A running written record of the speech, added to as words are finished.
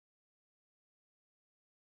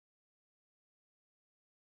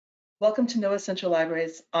Welcome to NOAA Central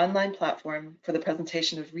Library's online platform for the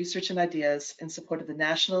presentation of research and ideas in support of the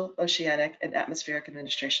National Oceanic and Atmospheric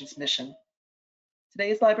Administration's mission.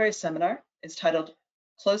 Today's library seminar is titled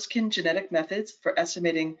Close-Kin Genetic Methods for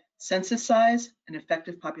Estimating Census Size and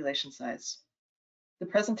Effective Population Size. The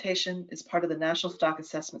presentation is part of the National Stock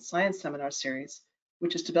Assessment Science Seminar Series,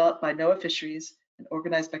 which is developed by NOAA Fisheries and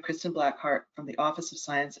organized by Kristen Blackheart from the Office of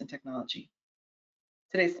Science and Technology.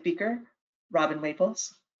 Today's speaker, Robin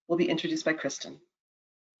Waples, will be introduced by Kristen.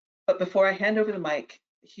 But before I hand over the mic,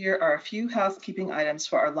 here are a few housekeeping items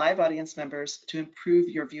for our live audience members to improve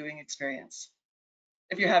your viewing experience.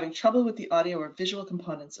 If you're having trouble with the audio or visual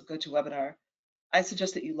components of GoToWebinar, I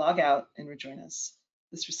suggest that you log out and rejoin us.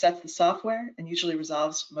 This resets the software and usually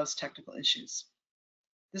resolves most technical issues.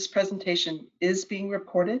 This presentation is being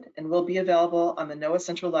recorded and will be available on the NOAA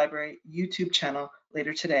Central Library YouTube channel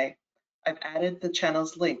later today. I've added the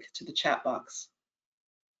channel's link to the chat box.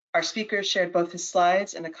 Our speaker shared both his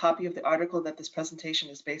slides and a copy of the article that this presentation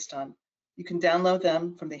is based on. You can download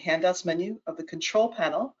them from the handouts menu of the control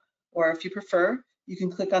panel, or if you prefer, you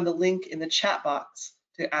can click on the link in the chat box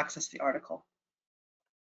to access the article.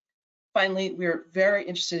 Finally, we're very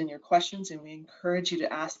interested in your questions and we encourage you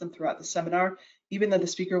to ask them throughout the seminar, even though the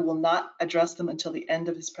speaker will not address them until the end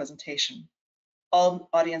of his presentation. All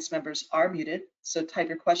audience members are muted, so type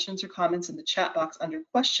your questions or comments in the chat box under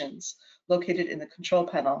questions located in the control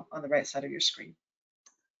panel on the right side of your screen.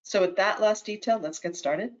 So with that last detail, let's get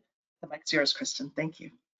started. The mic's yours, Kristen. Thank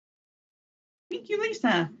you. Thank you,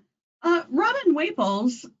 Lisa. Robin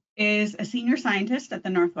Waples is a senior scientist at the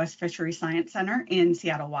Northwest Fisheries Science Center in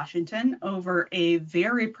Seattle, Washington. Over a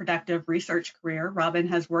very productive research career, Robin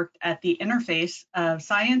has worked at the interface of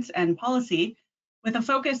science and policy with a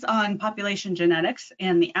focus on population genetics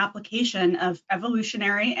and the application of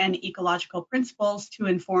evolutionary and ecological principles to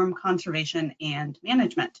inform conservation and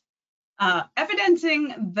management.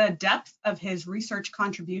 Evidencing the depth of his research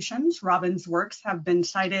contributions, Robin's works have been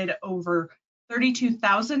cited over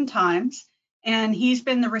 32,000 times, and he's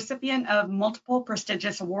been the recipient of multiple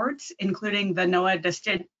prestigious awards, including the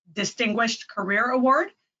NOAA Distinguished Career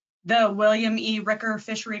Award, the William E. Ricker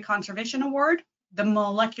Fishery Conservation Award, the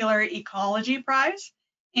Molecular Ecology Prize,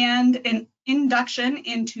 and an induction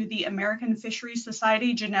into the American Fisheries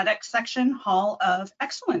Society Genetics Section Hall of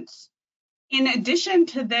Excellence. In addition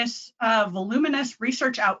to this voluminous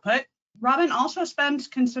research output, Robin also spends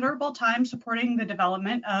considerable time supporting the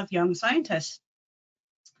development of young scientists.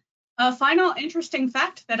 A final interesting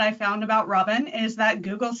fact that I found about Robin is that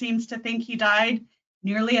Google seems to think he died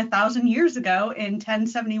nearly 1,000 years ago in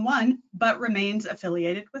 1071, but remains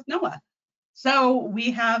affiliated with NOAA. So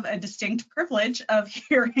we have a distinct privilege of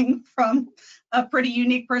hearing from a pretty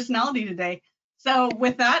unique personality today. So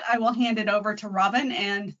with that, I will hand it over to Robin,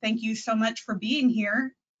 and thank you so much for being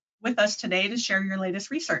here with us today to share your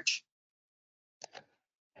latest research.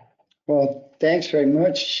 Well, thanks very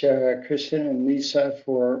much, Kristen and Lisa,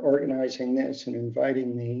 for organizing this and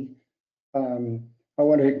inviting me. I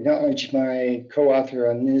want to acknowledge my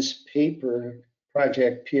co-author on this paper,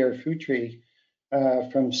 Project Pierre Futri,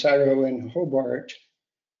 from Cairo and Hobart,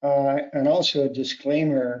 and also a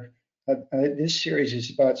disclaimer, this series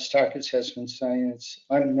is about stock assessment science.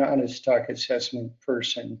 I'm not a stock assessment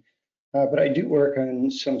person, but I do work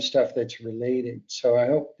on some stuff that's related. So I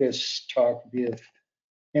hope this talk will be of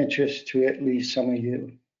interest to at least some of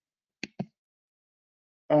you.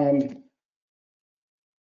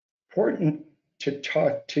 Important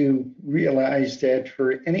to realize that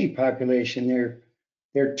for any population, there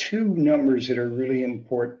are two numbers that are really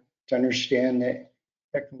important to understand the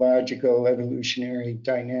ecological evolutionary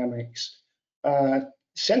dynamics.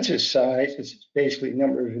 Census size is basically the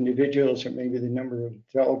number of individuals or maybe the number of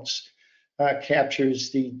adults,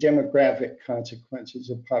 captures the demographic consequences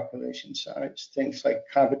of population size. Things like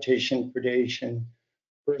competition, predation,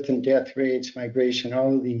 birth and death rates, migration,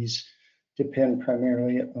 all of these depend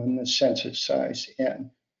primarily on the census size end.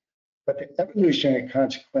 But the evolutionary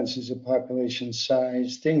consequences of population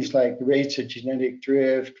size, things like rates of genetic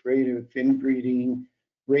drift, rate of inbreeding,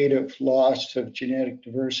 rate of loss of genetic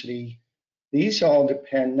diversity, these all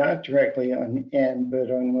depend not directly on N,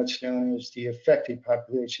 but on what's known as the effective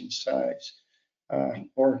population size,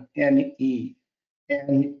 or NE.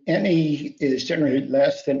 And NE is generally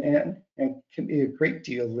less than N and can be a great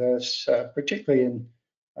deal less, particularly in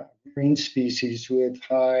marine species with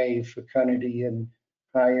high fecundity and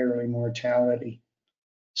high early mortality.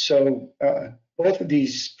 So both of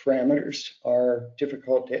these parameters are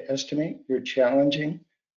difficult to estimate. They're challenging.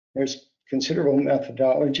 There's considerable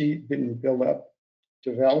methodology been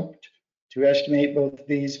developed to estimate both of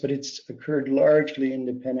these, but it's occurred largely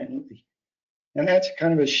independently. And that's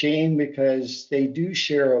kind of a shame because they do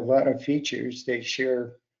share a lot of features. They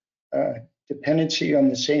share dependency on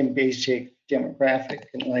the same basic demographic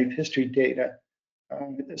and life history data.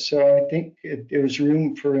 So I think there's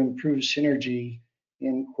room for improved synergy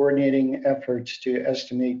in coordinating efforts to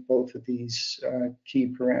estimate both of these key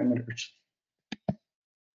parameters.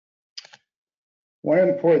 One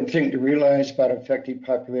important thing to realize about effective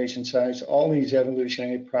population size, all these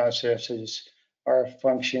evolutionary processes are a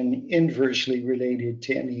function inversely related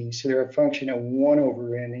to NE. So they're a function of 1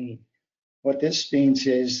 over NE. What this means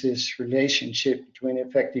is this relationship between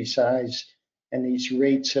effective size and these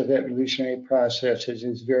rates of evolutionary processes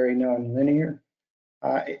is very nonlinear.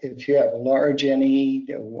 If you have a large NE,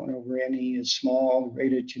 the 1 over NE is small, the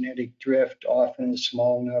rate of genetic drift often is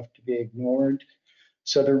small enough to be ignored.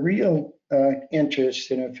 So the real interest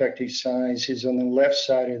in effective size is on the left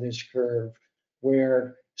side of this curve,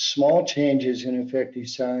 where small changes in effective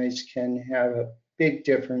size can have a big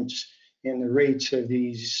difference in the rates of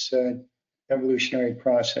these evolutionary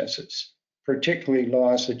processes, particularly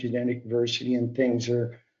loss of genetic diversity and things that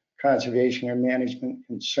are conservation or management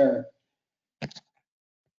concern.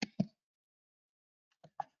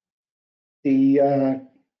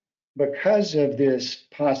 Because of this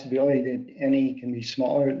possibility that NE can be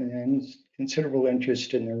smaller than N, considerable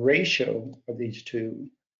interest in the ratio of these two.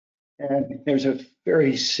 And there's a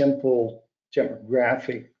very simple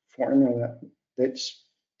demographic formula that's,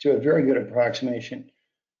 to a very good approximation,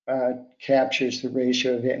 captures the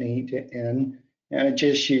ratio of NE to N. And it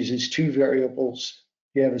just uses 2 variables.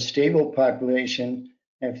 You have a stable population,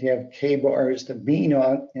 and if you have K bar as the mean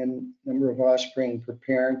and number of offspring per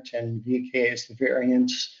parent, and VK is the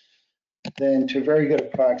variance, then to a very good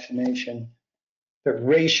approximation, the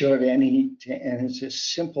ratio of NE to N is a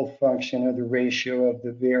simple function of the ratio of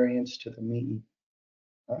the variance to the mean.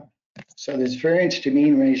 So this variance to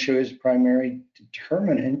mean ratio is primary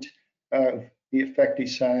determinant of the effective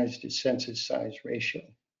size to census size ratio.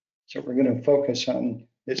 So we're going to focus on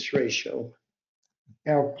this ratio.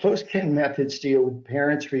 Now, close kin methods deal with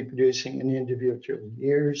parents reproducing in individual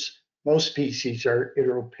years. Most species are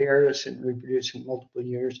heteropairous and reproduce in multiple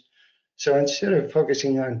years. So instead of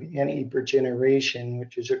focusing on NE per generation,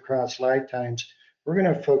 which is across lifetimes, we're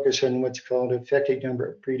going to focus on what's called effective number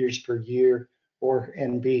of breeders per year, or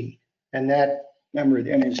NB. And that number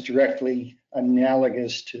then is directly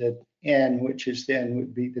analogous to the N, which is then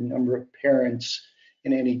would be the number of parents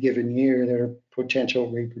in any given year that are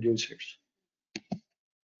potential reproducers.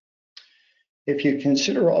 If you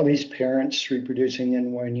consider all these parents reproducing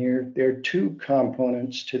in 1 year, there are 2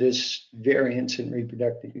 components to this variance in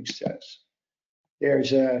reproductive success.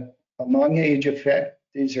 There's a among age effect.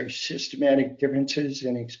 These are systematic differences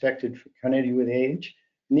in expected fecundity with age.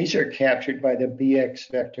 And these are captured by the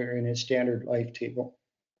BX vector in a standard life table.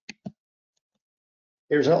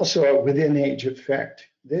 There's also a within age effect.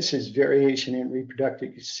 This is variation in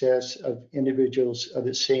reproductive success of individuals of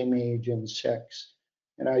the same age and sex.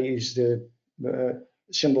 And I use the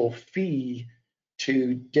symbol phi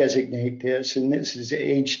to designate this, and this is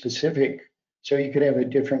age specific. So you could have a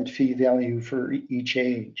different phi value for each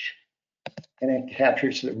age. And it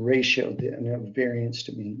captures the ratio then of variance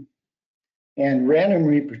to mean. And random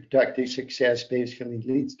reproductive success basically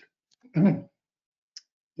leads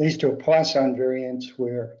to a Poisson variance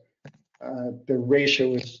where the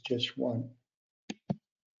ratio is just 1.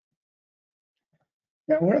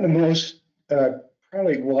 Now, one of the most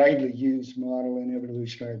probably widely used model in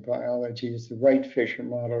evolutionary biology is the Wright-Fisher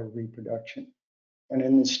model of reproduction. And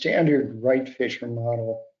in the standard Wright-Fisher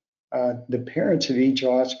model, the parents of each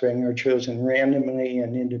offspring are chosen randomly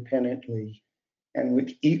and independently and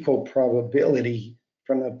with equal probability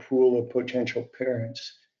from a pool of potential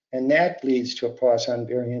parents. And that leads to a Poisson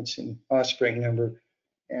variance in offspring number.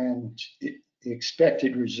 And the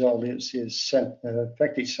expected result is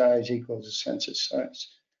effective size equals the census size.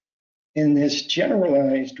 In this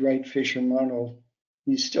generalized Wright-Fisher model,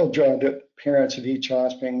 you still draw the parents of each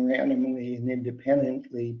offspring randomly and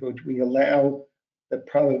independently, but we allow the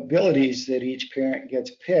probabilities that each parent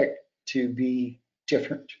gets picked to be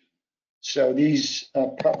different. So these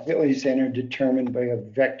probabilities then are determined by a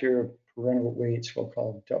vector of parental weights we'll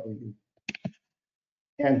call W.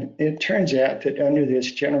 And it turns out that under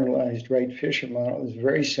this generalized Wright-Fisher model is a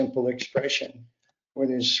very simple expression where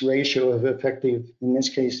this ratio of effective, in this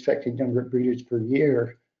case, effective number of breeders per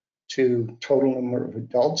year to total number of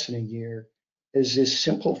adults in a year is this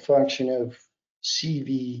simple function of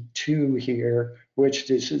CV2 here, which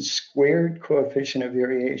is a squared coefficient of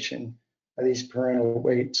variation of these parental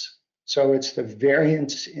weights. So it's the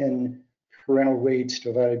variance in parental weights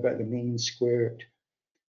divided by the mean squared.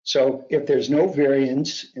 So if there's no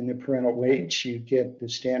variance in the parental weights, you get the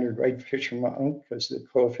standard Wright-Fisher model because the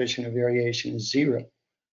coefficient of variation is 0.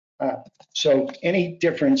 So any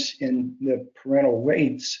difference in the parental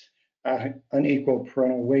weights, unequal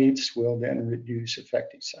parental weights, will then reduce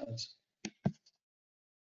effective size.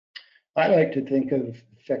 I like to think of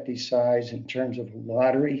effective size in terms of a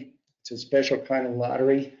lottery. It's a special kind of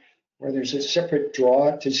lottery where there's a separate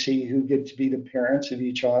draw to see who gets to be the parents of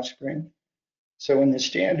each offspring. So in the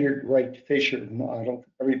standard Wright-Fisher model,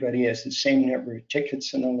 everybody has the same number of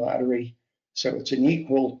tickets in the lottery. So it's an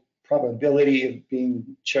equal probability of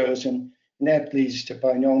being chosen. And that leads to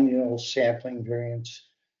binomial sampling variance,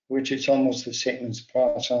 which is almost the same as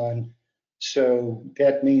Poisson. So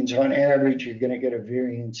that means on average, you're going to get a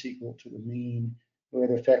variance equal to the mean with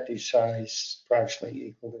effective size approximately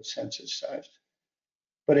equal to census size.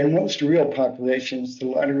 But in most real populations, the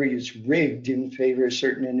lottery is rigged in favor of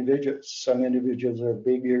certain individuals. Some individuals are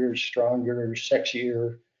bigger, stronger,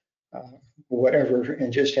 sexier, whatever,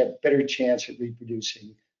 and just have better chance of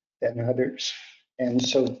reproducing than others. And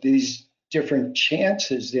so these different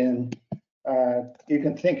chances then, you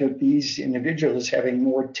can think of these individuals having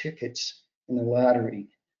more tickets in the lottery.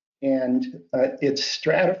 And it's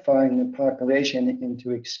stratifying the population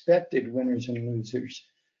into expected winners and losers.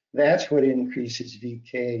 That's what increases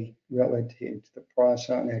VK relative to the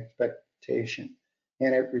Poisson expectation,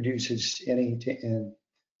 and it reduces NE to N.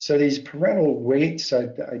 So these parental weights I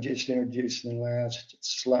just introduced in the last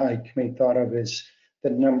slide can be thought of as the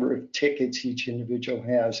number of tickets each individual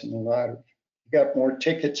has in the lottery. If you've got more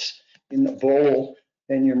tickets in the bowl,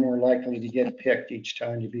 then you're more likely to get picked each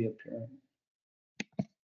time to be a parent.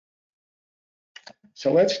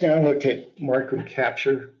 So let's now look at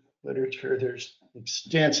mark-recapture literature. There's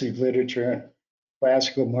extensive literature on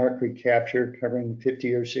classical mark-recapture covering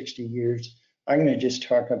 50 or 60 years. I'm going to just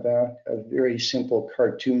talk about a very simple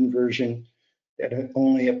cartoon version that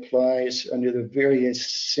only applies under the very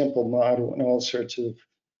simple model and all sorts of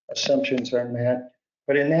assumptions are met.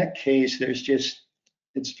 But in that case,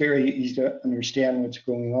 it's very easy to understand what's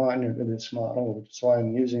going on in this model, which is why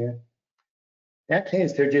I'm using it. In that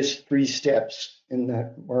case, there are just 3 steps in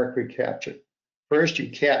that mark recapture. First, you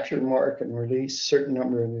capture, mark, and release a certain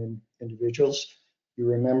number of individuals. You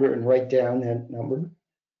remember and write down that number.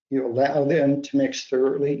 You allow them to mix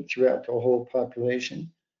thoroughly throughout the whole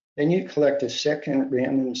population. Then you collect a second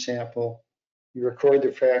random sample. You record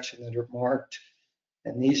the fraction that are marked,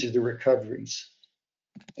 and these are the recoveries.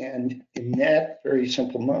 And in that very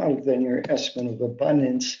simple model, then your estimate of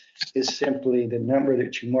abundance is simply the number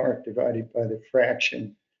that you mark divided by the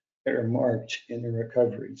fraction that are marked in the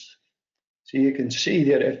recoveries. So you can see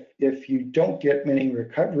that if you don't get many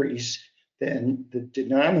recoveries, then the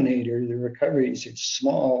denominator, the recoveries, is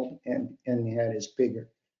small and the head is bigger.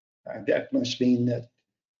 That must mean that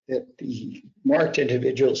the marked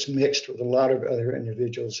individuals mixed with a lot of other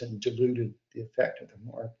individuals and diluted the effect of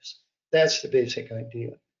the marks. That's the basic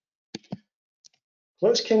idea.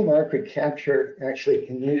 Close-kin mark recapture actually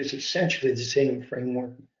can use essentially the same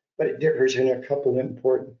framework, but it differs in a couple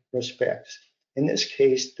important respects. In this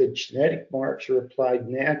case, the genetic marks are applied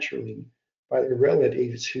naturally by the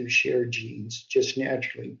relatives who share genes, just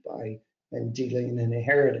naturally by Mendelian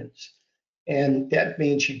inheritance. And that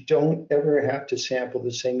means you don't ever have to sample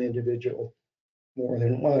the same individual more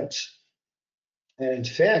than once. And in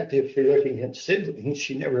fact, if you're looking at siblings,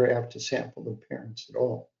 you never have to sample the parents at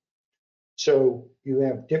all. So you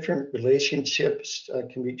have different relationships,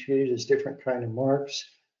 can be treated as different kind of marks.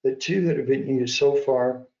 The 2 that have been used so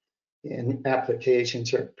far in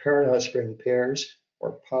applications are parent offspring pairs,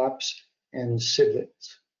 or POPs, and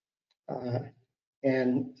siblings.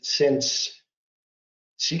 And since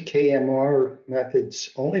CKMR methods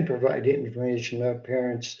only provide information about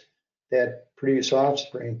parents that produce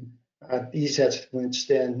offspring, these estimates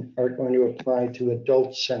then are going to apply to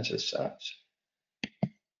adult census size.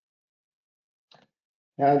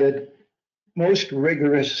 Now, the most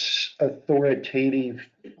rigorous authoritative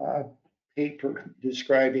paper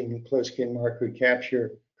describing close-kin mark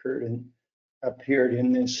recapture appeared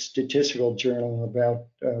in this statistical journal about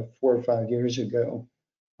 4 or 5 years ago.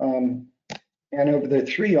 And of the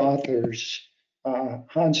 3 authors,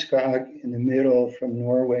 Hans Skog in the middle from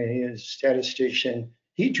Norway is a statistician.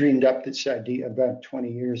 He dreamed up this idea about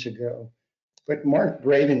 20 years ago. But Mark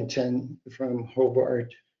Bravington from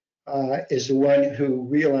Hobart is the one who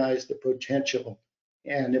realized the potential.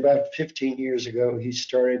 And about 15 years ago, he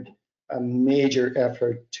started a major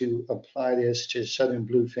effort to apply this to southern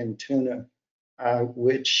bluefin tuna,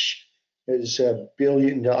 which is $1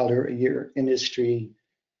 billion a year industry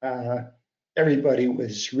everybody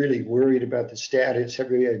was really worried about the status.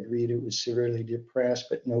 Everybody agreed it was severely depressed,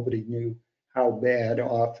 but nobody knew how bad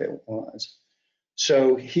off it was.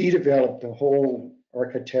 So he developed a whole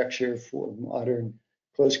architecture for modern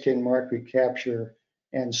close-kin mark recapture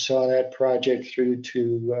and saw that project through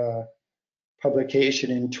to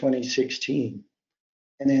publication in 2016.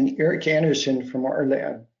 And then Eric Anderson from our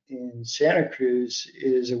lab in Santa Cruz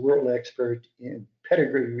is a world expert in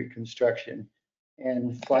pedigree reconstruction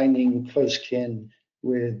and finding close kin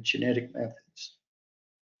with genetic methods.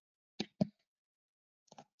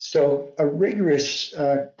 So a rigorous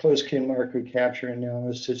close kin mark recapture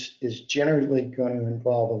analysis is generally going to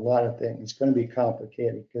involve a lot of things. It's going to be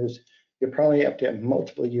complicated because you probably have to have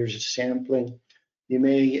multiple years of sampling. You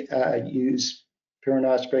may use parent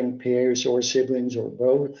offspring pairs or siblings or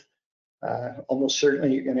both. Almost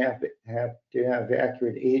certainly you're going to have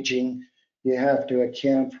accurate aging. You have to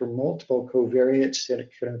account for multiple covariates that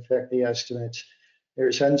can affect the estimates.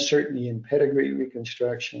 There's uncertainty in pedigree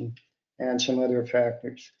reconstruction and some other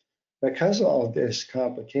factors. Because of all of this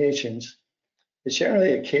complications, it's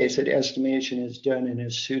generally a case that estimation is done in a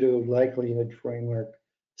pseudo likelihood framework,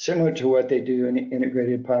 similar to what they do in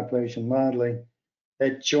integrated population modeling,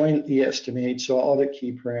 that jointly estimates all the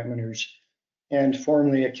key parameters and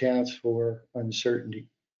formally accounts for uncertainty.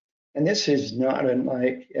 And this is not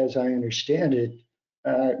unlike, as I understand it,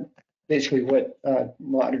 basically what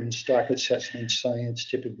modern stock assessment science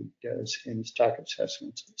typically does in stock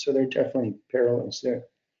assessments. So there are definitely parallels there.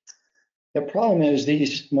 The problem is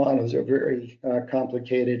these models are very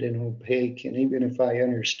complicated and opaque, and even if I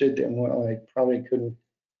understood them well, I probably couldn't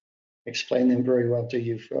explain them very well to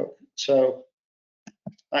you folks. So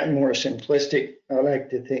I'm more simplistic. I like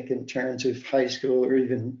to think in terms of high school or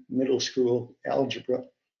even middle school algebra.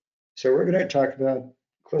 So we're going to talk about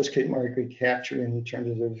close-kin mark recapture in terms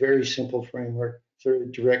of a very simple framework, sort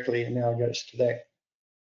of directly analogous to that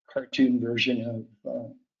cartoon version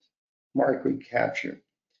of mark recapture.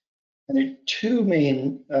 And there are two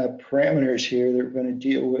main parameters here that we're going to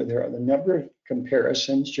deal with. There are the number of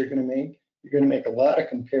comparisons you're going to make. You're going to make a lot of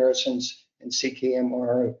comparisons in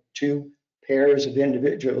CKMR of two pairs of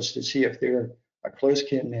individuals to see if they're a close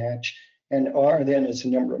kin match, and R then is the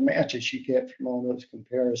number of matches you get from all those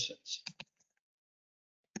comparisons.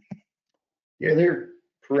 The other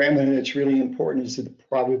parameter that's really important is the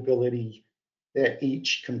probability that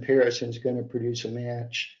each comparison is going to produce a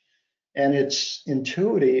match. And it's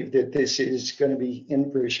intuitive that this is going to be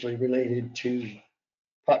inversely related to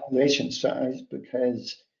population size,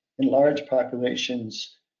 because in large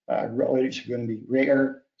populations, relatives are going to be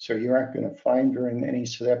rare, so you aren't going to find very many,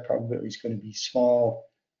 so that probability is going to be small.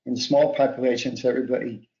 In small populations,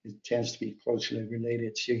 everybody tends to be closely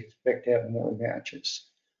related, so you expect to have more matches.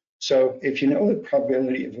 So if you know the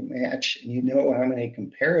probability of a match and you know how many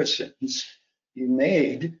comparisons you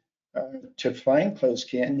made to find close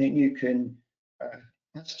kin, then you can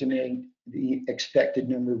estimate the expected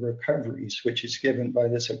number of recoveries, which is given by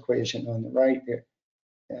this equation on the right there.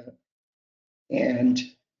 And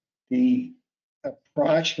the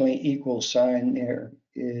approximately equal sign there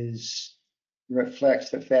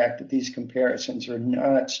reflects the fact that these comparisons are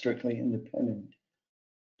not strictly independent.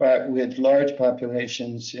 But with large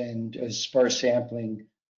populations and sparse sampling,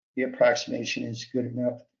 the approximation is good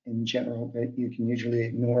enough in general, but you can usually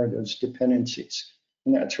ignore those dependencies.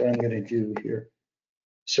 And that's what I'm going to do here.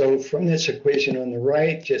 So from this equation on the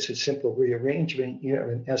right, just a simple rearrangement, you have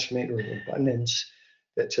an estimator of abundance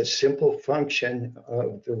that's a simple function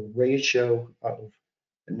of the ratio of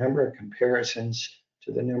the number of comparisons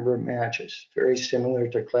to the number of matches. Very similar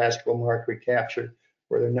to classical mark recapture,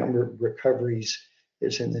 where the number of recoveries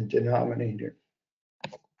is in the denominator.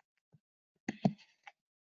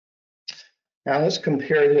 Now let's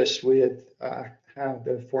compare this with how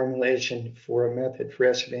the formulation for a method for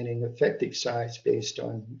estimating effective size based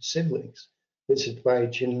on siblings. This is by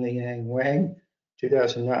Jinliang Wang,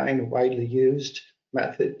 2009, widely used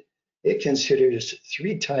method. It considers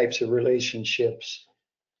three types of relationships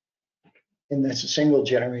in this single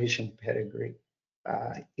generation pedigree.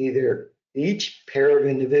 Either each pair of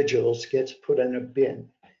individuals gets put in a bin,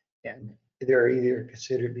 and they're either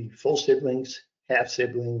considered to be full siblings, half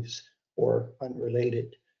siblings, or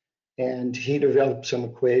unrelated. And he developed some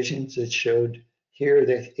equations that showed here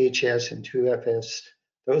that HS and 2FS,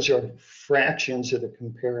 those are fractions of the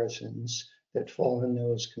comparisons that fall in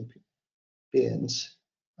those bins.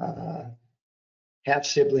 Half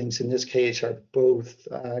siblings in this case are both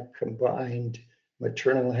combined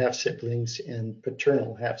maternal half siblings and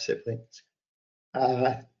paternal half siblings.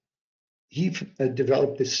 He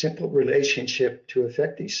developed this simple relationship to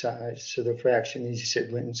effective size, so the fraction of these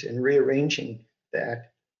siblings, and rearranging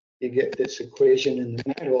that you get this equation in the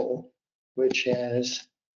middle, which has,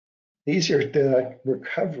 these are the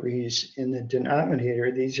recoveries in the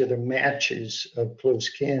denominator. These are the matches of close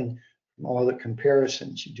kin from all the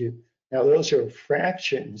comparisons you do. Now, those are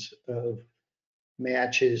fractions of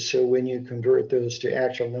matches. So when you convert those to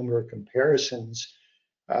actual number of comparisons,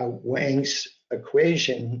 Wang's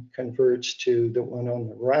equation converts to the one on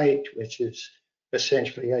the right, which is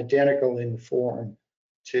essentially identical in form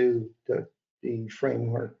to the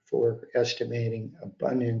framework for estimating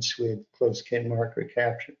abundance with close kin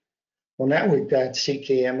mark-recapture. Well, now we've got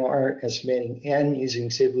CKMR estimating N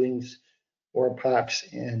using siblings or POPs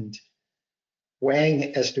and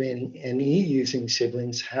Wang estimating NE using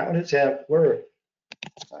siblings. How does that work?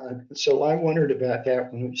 So I wondered about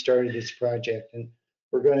that when we started this project, and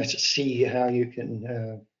we're going to see how you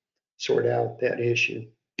can sort out that issue.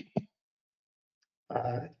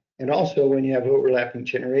 And also, when you have overlapping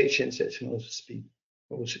generations, as most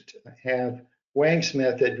have, Wang's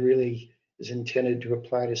method really is intended to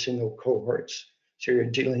apply to single cohorts. So you're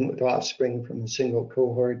dealing with offspring from a single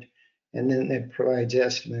cohort, and then that provides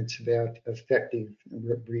estimates about effective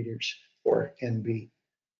number of breeders, or NB.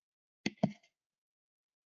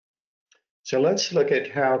 So let's look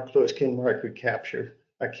at how close kin mark-recapture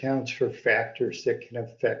accounts for factors that can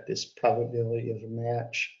affect this probability of a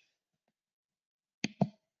match.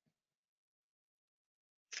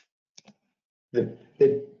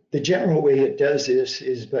 The general way it does this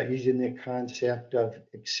is by using the concept of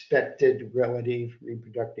expected relative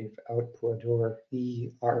reproductive output, or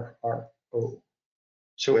ERRO.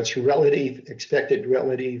 So it's expected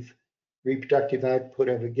relative reproductive output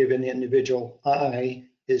of a given individual I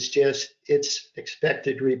is just its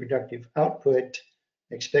expected reproductive output,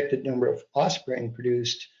 expected number of offspring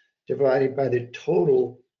produced, divided by the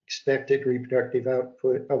total expected reproductive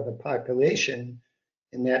output of the population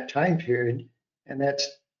in that time period, and that's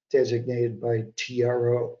designated by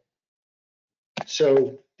TRO.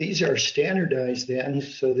 So these are standardized then,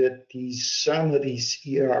 so that sum of these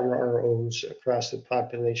ERROs across the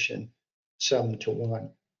population sum to 1.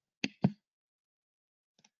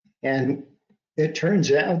 And it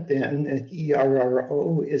turns out then that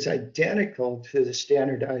ERRO is identical to the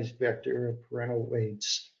standardized vector of parental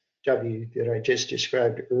weights, W, that I just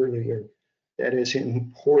described earlier. That is an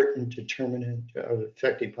important determinant of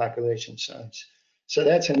effective population size. So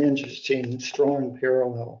that's an interesting, strong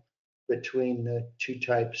parallel between the two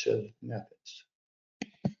types of methods.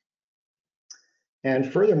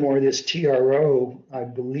 And furthermore, this TRO, I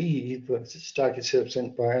believe, stock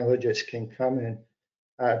assessment biologists can comment,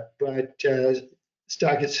 but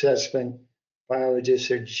stock assessment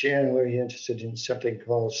biologists are generally interested in something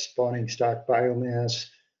called spawning stock biomass.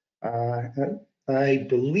 I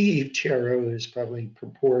believe TRO is probably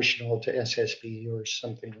proportional to SSB or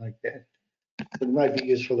something like that. It might be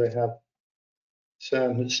useful to have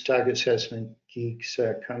some stock assessment geeks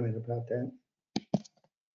comment about that.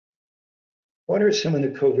 What are some of the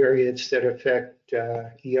covariates that affect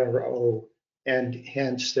ERO and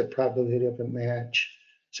hence the probability of a match?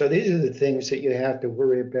 So these are the things that you have to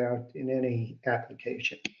worry about in any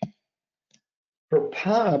application. For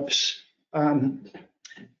POPs,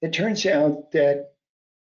 it turns out that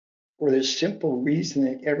for the simple reason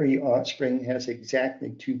that every offspring has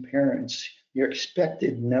exactly 2 parents, your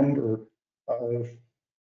expected number of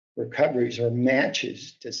recoveries or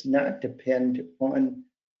matches does not depend on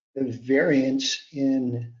the variance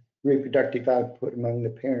in reproductive output among the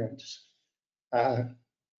parents.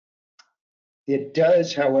 It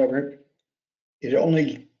does, however, it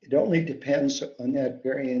only depends on that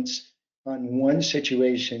variance on one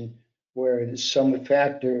situation where the sum of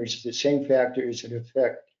factors, the same factors that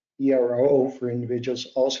affect ERO for individuals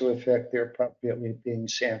also affect their probability of being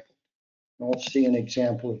sampled. And we'll see an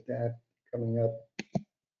example of that coming up.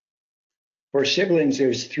 For siblings,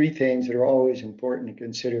 there's 3 things that are always important to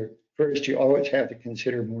consider. First, you always have to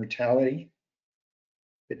consider mortality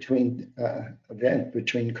between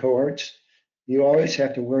cohorts. You always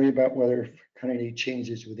have to worry about whether fecundity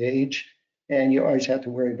changes with age, and you always have to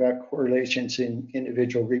worry about correlations in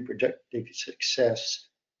individual reproductive success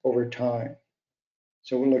over time.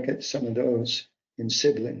 So we'll look at some of those in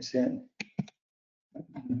siblings then.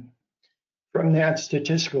 From that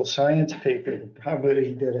statistical science paper, the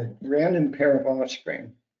probability that a random pair of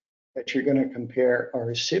offspring that you're going to compare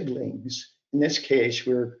are siblings. In this case,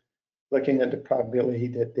 we're looking at the probability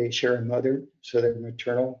that they share a mother, so they're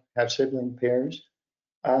maternal, have sibling pairs.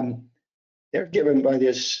 They're given by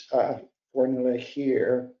this formula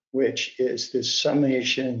here, which is the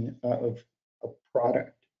summation of a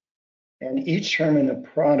product. And each term in the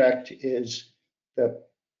product is the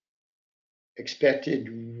expected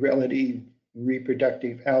relative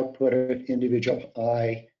reproductive output of individual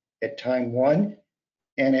I at time 1,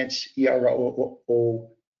 and its EROO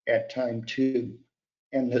at time 2.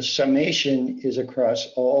 And the summation is across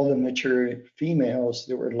all the mature females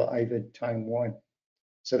that were live at time 1.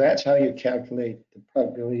 So that's how you calculate the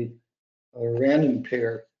probability of a random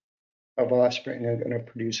pair of offspring are going to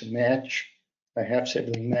produce a match, a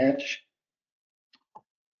half-sibling match.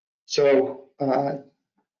 So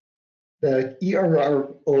the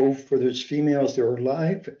ERO for those females that were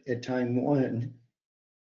live at time 1,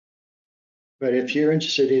 but if you're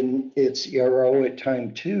interested in its ERO at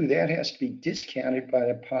time 2, that has to be discounted by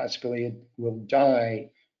the possibility it will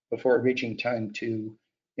die before reaching time 2,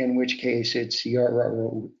 in which case its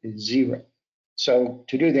ERO is 0. So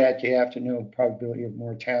to do that, you have to know probability of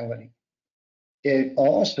mortality. It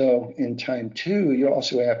also, in time 2, you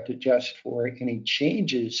also have to adjust for any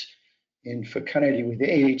changes in fecundity with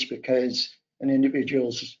age, because an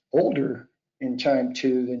individual's older in time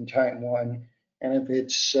 2 than time 1. And if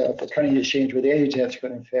its fecundity is changed with age, that's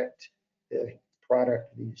going to affect the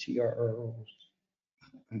product of these EROs.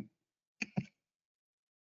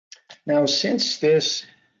 Now, since this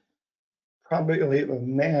probability of a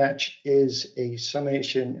match is a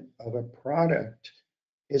summation of a product,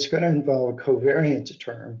 it's going to involve a covariance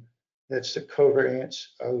term. That's the covariance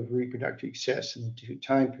of reproductive success in the 2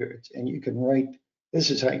 time periods. And you can write, this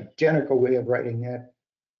is an identical way of writing that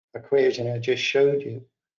equation I just showed you.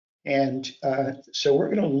 And so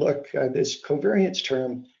we're going to look, this covariance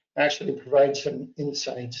term actually provides some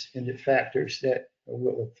insights into factors that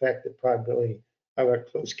will affect the probability of a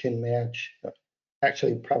close kin match,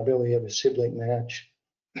 actually probability of a sibling match.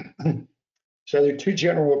 So there are 2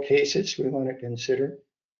 general cases we want to consider.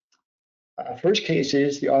 First case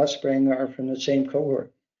is the offspring are from the same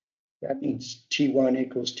cohort. That means T1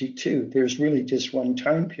 equals T2. There's really just one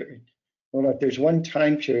time period. Well, if there's one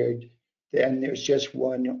time period, then there's just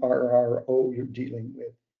one RRO you're dealing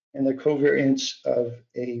with. And the covariance of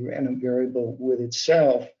a random variable with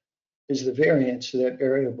itself is the variance of that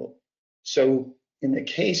variable. So in the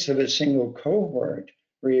case of a single cohort,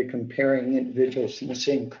 where you're comparing individuals in the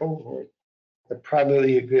same cohort, the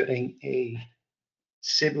probability of getting a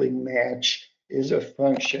sibling match is a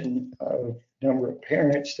function of number of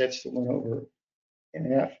parents, that's the 1/2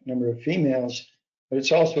 number of females, but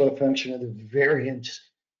it's also a function of the variance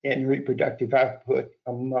in reproductive output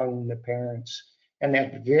among the parents. And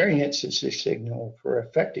that variance is the signal for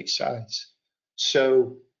effective size.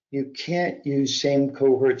 So you can't use same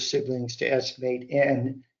cohort siblings to estimate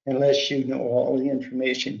N unless you know all the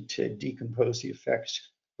information to decompose the effects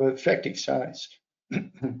of effective size.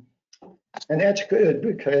 And that's good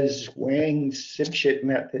because Wang's Sipshit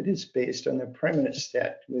method is based on the premise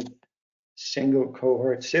that with single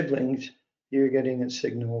cohort siblings, you're getting a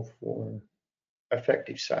signal for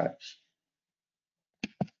effective size.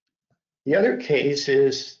 The other case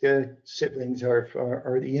is the siblings are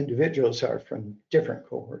the individuals are from different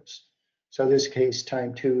cohorts. So this case,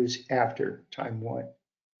 time 2 is after time 1.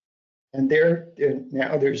 And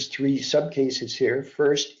now there's 3 subcases here.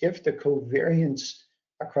 First, if the covariance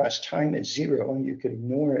across time is 0 and you can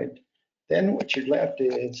ignore it, then what you're left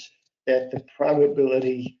is that the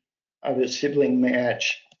probability of a sibling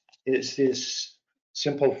match is this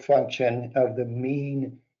simple function of the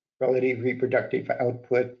mean relative reproductive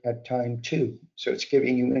output at time 2. So it's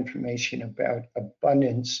giving you information about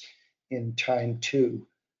abundance in time 2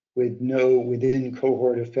 with no within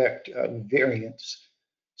cohort effect of variance.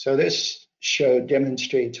 So this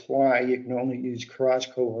demonstrates why you can only use cross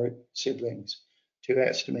cohort siblings to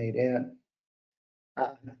estimate N.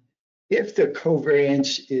 If the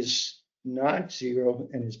covariance is not 0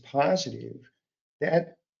 and is positive,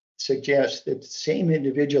 that suggests that the same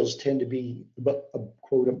individuals tend to be,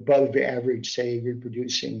 quote, above average, say,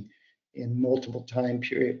 reproducing in multiple time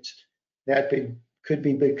periods. That could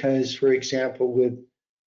be because, for example,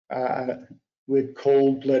 with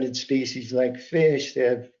cold-blooded species like fish that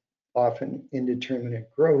have often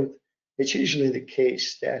indeterminate growth, it's usually the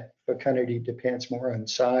case that fecundity depends more on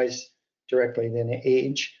size directly than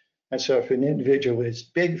age. And so if an individual is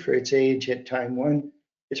big for its age at time 1,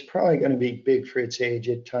 it's probably going to be big for its age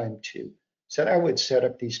at time 2. So that would set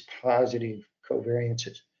up these positive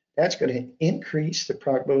covariances. That's going to increase the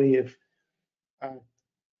probability of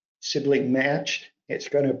sibling matched. It's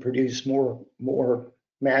going to produce more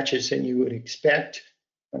matches than you would expect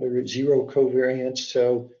under a 0 covariance.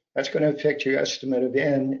 So that's going to affect your estimate of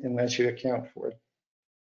N unless you account for it.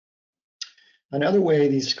 Another way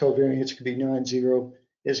these covariants could be non-zero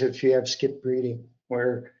is if you have skip breeding,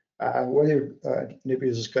 where whether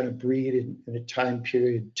individual is going to breed in a time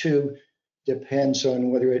period 2 depends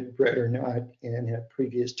on whether it bred or not in a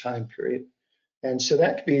previous time period. And so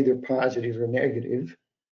that could be either positive or negative.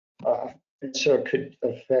 And so it could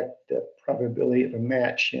affect the probability of a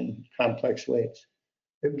match in complex ways.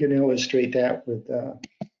 We can illustrate that with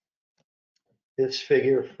this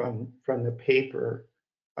figure from the paper.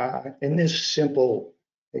 In this simple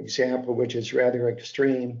example, which is rather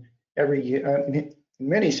extreme, every year, in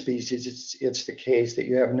many species, it's the case that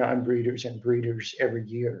you have non-breeders and breeders every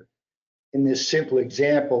year. In this simple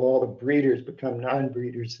example, all the breeders become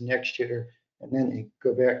non-breeders the next year, and then they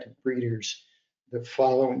go back to breeders the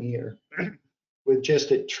following year with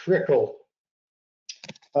just a trickle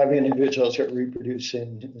of individuals that reproduce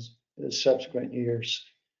in the subsequent years.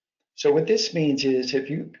 So what this means is if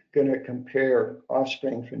you're going to compare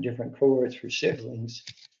offspring from different cohorts for siblings,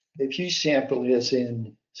 if you sample this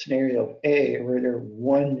in scenario A, where they're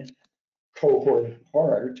one cohort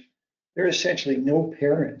apart, there are essentially no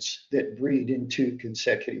parents that breed in 2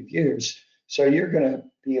 consecutive years. So you're going to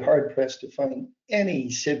be hard pressed to find any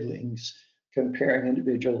siblings comparing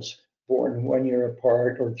individuals born 1 year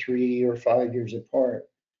apart or 3 or 5 years apart.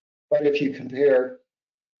 But if you compare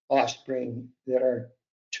offspring that are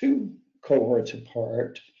 2 cohorts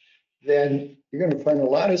apart, then you're going to find a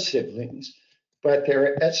lot of siblings, but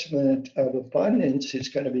their estimate of abundance is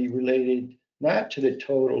going to be related not to the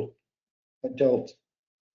total adult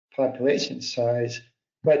population size,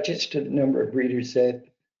 but just to the number of breeders that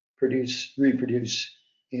reproduce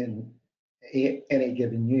in any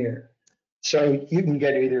given year. So you can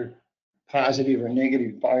get either positive or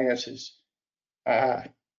negative biases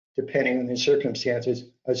depending on the circumstances,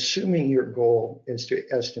 assuming your goal is to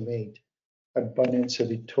estimate abundance of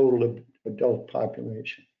the total adult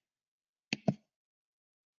population.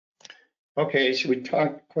 Okay, so we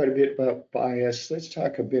talked quite a bit about bias. Let's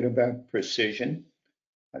talk a bit about precision.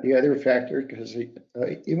 The other factor, because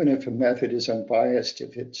even if a method is unbiased,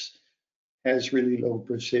 if it has really low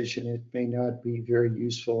precision, it may not be very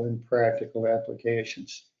useful in practical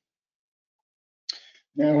applications.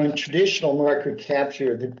 Now, in traditional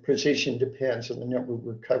mark-recapture, the precision depends on the number of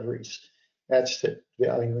recoveries. That's the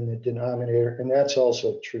value in the denominator, and that's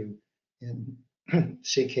also true in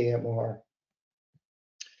CKMR.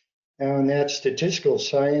 Now, in that statistical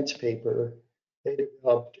science paper, they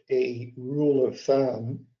developed a rule of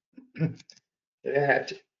thumb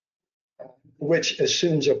that which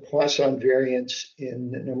assumes a Poisson variance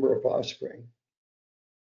in the number of offspring.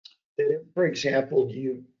 That if, for example,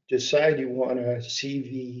 you decide you want a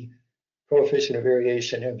CV coefficient of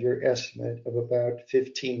variation of your estimate of about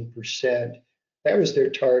 15%, that was their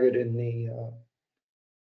target in the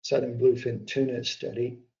southern bluefin tuna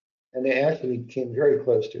study, and they actually came very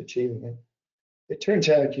close to achieving it. It turns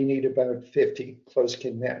out you need about 50 close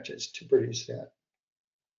kin matches to produce that.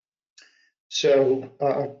 So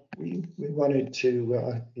we wanted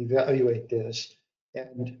to evaluate this,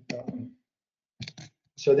 and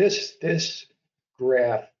so this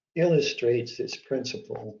graph illustrates this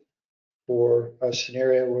principle for a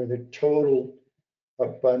scenario where the total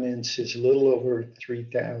abundance is a little over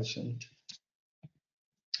 3,000.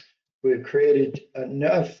 We've created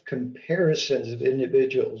enough comparisons of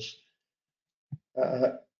individuals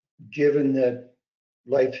given the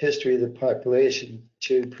life history of the population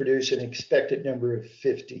to produce an expected number of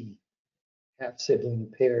 50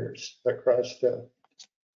 half-sibling pairs across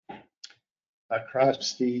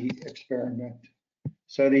the experiment.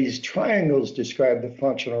 So these triangles describe the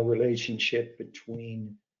functional relationship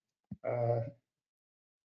between the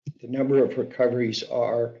number of recoveries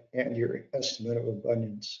R and your estimate of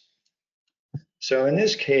abundance. So in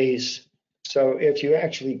this case, so if you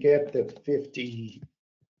actually get the 50,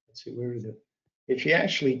 let's see, where is it? If you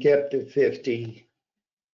actually get the 50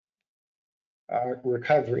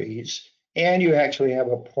 recoveries, and you actually have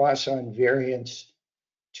a Poisson variance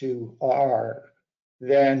to R,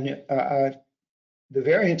 then the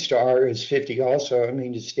variance to R is 50 also. I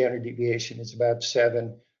mean, the standard deviation is about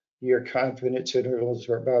 7. Your confidence intervals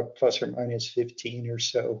are about plus or minus 15 or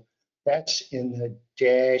so. That's in the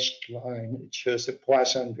dashed line. It shows the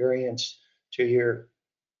Poisson variance to your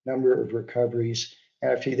number of recoveries.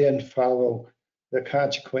 And if you then follow the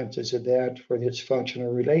consequences of that for this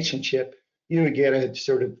functional relationship, you would get a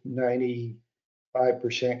sort of 95%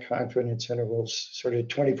 confidence intervals, sort of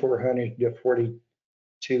 2400 to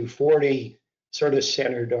 4240, sort of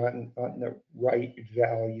centered on the right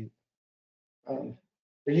value.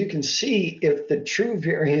 But you can see if the true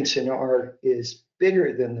variance in R is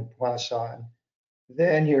bigger than the Poisson,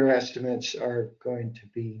 then your estimates are going to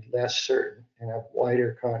be less certain and have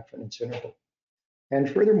wider confidence interval. And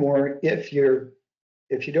furthermore, if you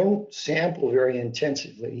don't sample very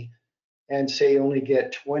intensively and say only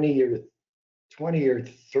get 20 or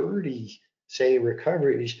 30, say,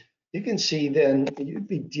 recoveries, you can see then you'd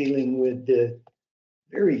be dealing with the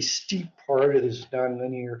very steep part of this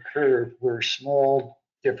nonlinear curve where small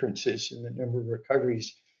differences in the number of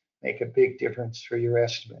recoveries make a big difference for your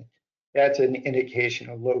estimate. That's an indication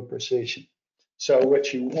of low precision. So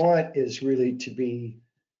what you want is really to be,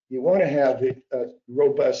 you want to have a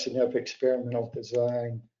robust enough experimental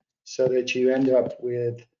design so that you end up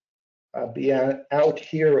with be out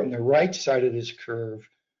here on the right side of this curve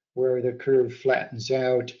where the curve flattens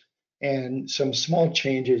out and some small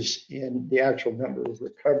changes in the actual number of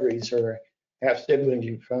recoveries or half siblings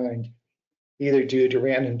you find, either due to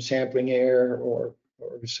random sampling error or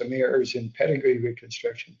some errors in pedigree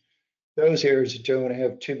reconstruction. Those errors don't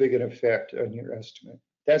have too big an effect on your estimate.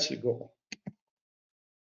 That's the goal.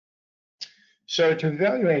 So to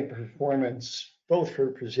evaluate performance, both for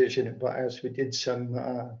precision and bias, we did some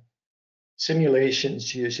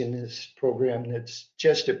simulations using this program that's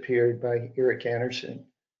just appeared by Eric Anderson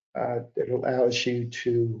that allows you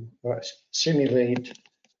to simulate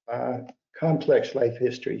complex life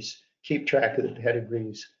histories, keep track of the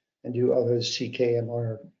pedigrees, and do all those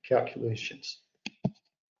CKMR calculations.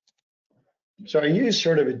 So I use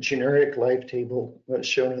sort of a generic life table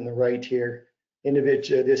shown on the right here.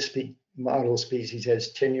 Individual, this model species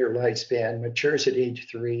has 10-year lifespan, matures at age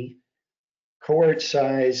 3. Cohort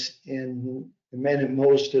size in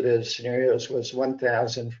most of the scenarios was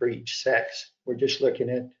 1,000 for each sex. We're just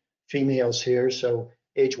looking at females here. So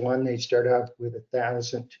age 1, they start out with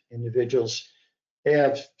 1,000 individuals. They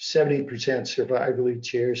have 70% survival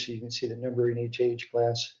each year. So you can see the number in each age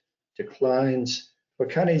class declines.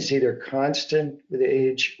 Fecundity is either constant with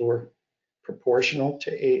age or proportional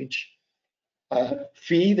to age.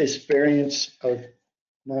 Phi, this variance of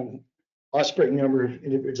offspring number of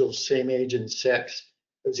individuals same age and sex,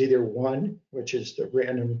 is either 1, which is the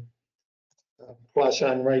random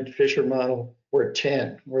Poisson-Wright Fisher model, or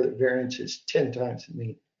 10, where the variance is 10 times the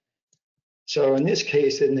mean. So in this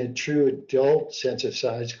case, then the true adult census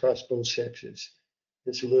size across both sexes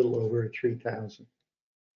is a little over 3,000.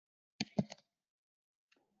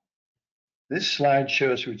 This slide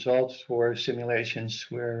shows results for simulations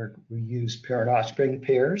where we use parent offspring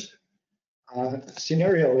pairs.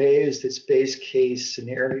 Scenario A is this base case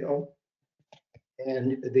scenario,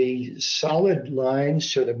 and the solid lines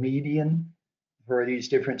show the median for these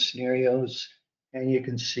different scenarios. And you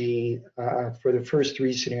can see for the first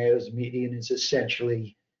 3 scenarios, the median is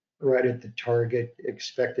essentially right at the target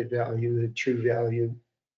expected value, the true value.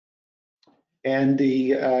 And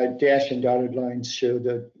the dashed and dotted lines show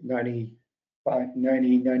the 95%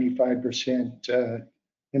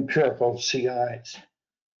 empirical CIs.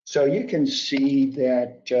 So you can see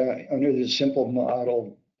that under the simple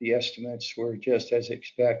model, the estimates were just as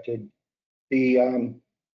expected.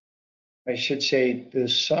 I should say the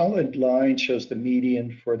solid line shows the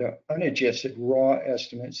median for the unadjusted raw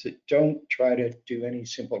estimates that don't try to do any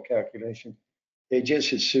simple calculation. They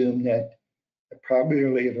just assume that the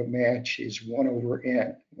probability of a match is 1 over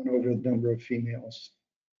n, 1 over the number of females.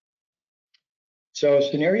 So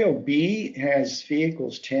scenario B has phi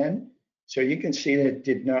equals 10. So you can see that it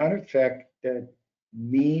did not affect the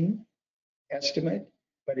mean estimate,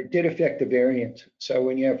 but it did affect the variance. So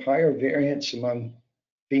when you have higher variance among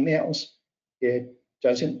females, it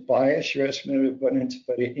doesn't bias your estimate of abundance,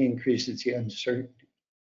 but it increases the uncertainty.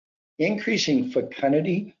 Increasing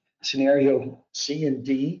fecundity, scenario C and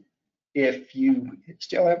D, if you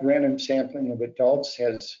still have random sampling of adults,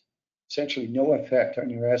 has essentially no effect on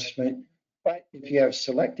your estimate. But if you have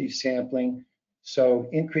selective sampling, so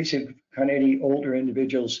increasing fecundity, older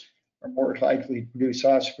individuals are more likely to produce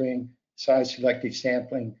offspring, size selective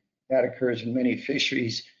sampling, that occurs in many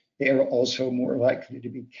fisheries. They are also more likely to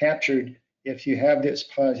be captured. If you have this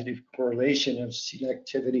positive correlation of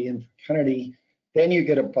selectivity and fecundity, then you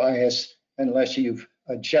get a bias unless you've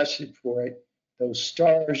adjusted for it. Those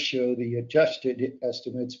stars show the adjusted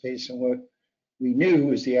estimates based on what we knew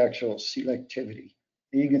was the actual selectivity.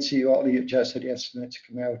 And you can see all the adjusted estimates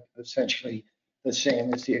come out essentially the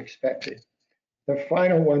same as the expected. The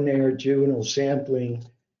final one there, juvenile sampling,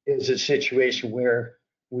 is a situation where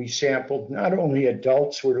we sampled not only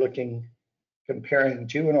adults, we're comparing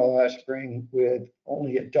juvenile offspring with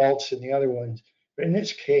only adults and the other ones, but in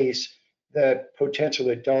this case, the potential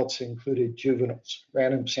adults included juveniles,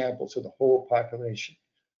 random samples of the whole population.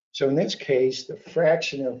 So in this case, the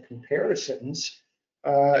fraction of comparisons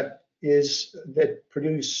that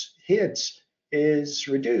produce hits is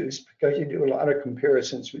reduced because you do a lot of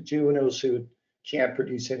comparisons with juveniles who can't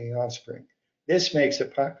produce any offspring. This makes the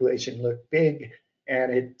population look big,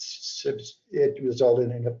 and it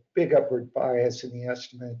resulted in a big upward bias in the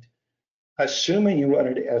estimate, assuming you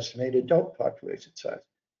wanted to estimate adult population size.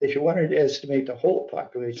 If you wanted to estimate the whole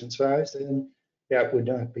population size, then that would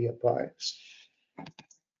not be a bias.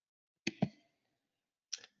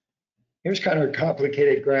 Here's kind of a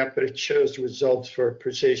complicated graph, but it shows the results for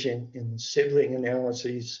precision in sibling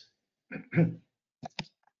analyses. In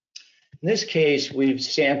this case, we've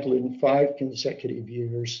sampled in 5 consecutive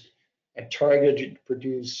years and targeted to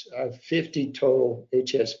produce 50 total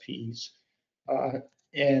HSPs.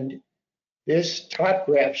 And this top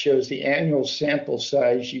graph shows the annual sample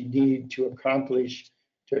size you need to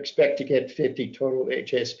expect to get 50 total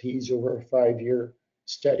HSPs over a 5-year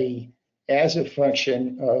study as a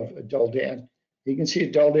function of adult N. You can see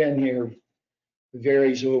adult N here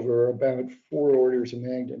varies over about 4 orders of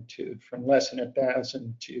magnitude, from less than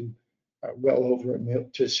 1,000 to well over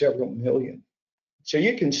to several million. So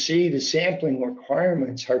you can see the sampling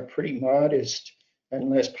requirements are pretty modest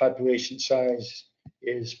unless population size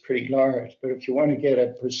is pretty large. But if you want to get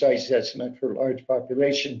a precise estimate for a large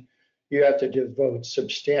population, you have to devote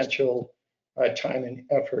substantial time and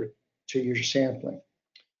effort to your sampling.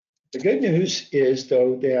 The good news is,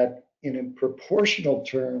 though, that in proportional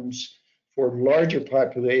terms, for larger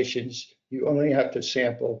populations, you only have to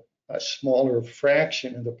sample a smaller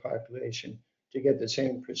fraction of the population to get the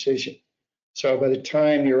same precision. So by the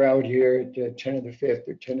time you're out here at 10 to the 5th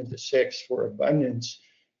or 10 to the 6th for abundance,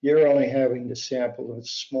 you're only having to sample a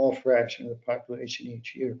small fraction of the population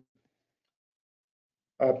each year.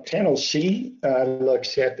 Panel C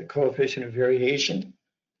looks at the coefficient of variation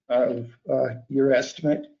of your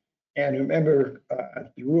estimate. And remember,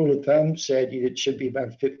 the rule of thumb said it should be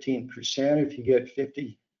about 15% if you get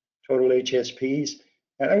 50 total HSPs.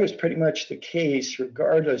 And that was pretty much the case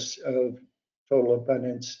regardless of total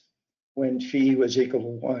abundance when phi was equal to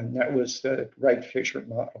 1. That was the Wright-Fisher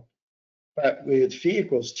model. But with phi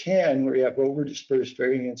equals 10, where you have over-dispersed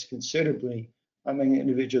variance considerably among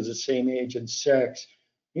individuals of the same age and sex,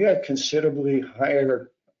 you have considerably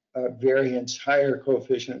higher variance, higher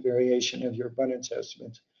coefficient of variation of your abundance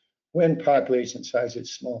estimates when population size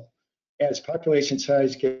is small. As population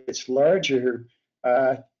size gets larger,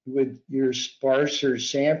 with your sparser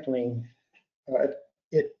sampling,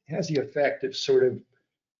 it has the effect of sort of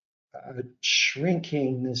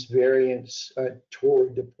shrinking this variance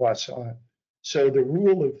toward the Poisson. So the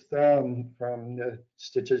rule of thumb from the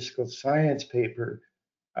statistical science paper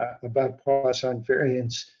about Poisson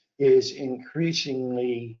variance is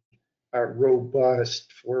increasingly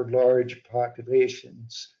robust for large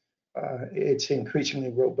populations. It's increasingly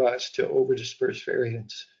robust to over-dispersed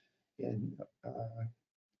variance in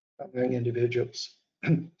among individuals.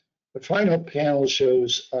 The final panel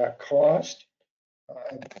shows cost.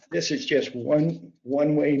 This is just one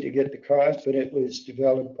way to get the cost, but it was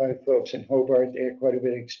developed by folks in Hobart. They had quite a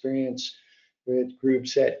bit of experience with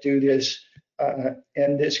groups that do this.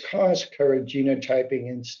 And this cost covered genotyping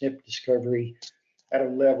and SNP discovery at a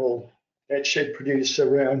level that should produce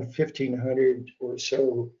around 1,500 or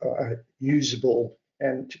so usable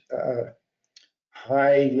and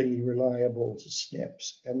highly reliable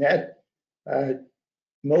SNPs. And that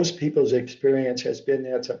most people's experience has been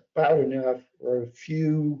that's about enough, or a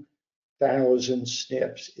few thousand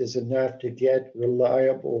SNPs is enough to get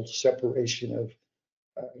reliable separation of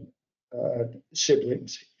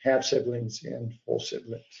siblings, half siblings and full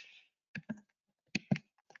siblings.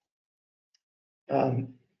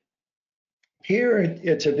 Here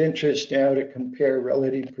it's of interest now to compare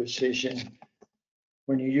relative precision.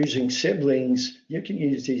 When you're using siblings, you can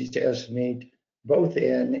use these to estimate both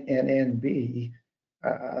N and NB.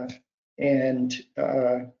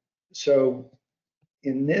 So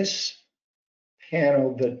in this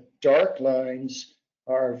panel, the dark lines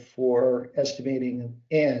are for estimating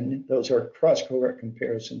N. Those are cross-cohort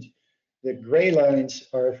comparisons. The gray lines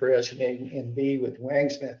are for estimating NB with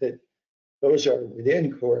Wang's method. Those are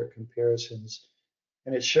within cohort comparisons.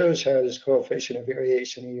 And it shows how this coefficient of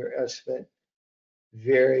variation in your estimate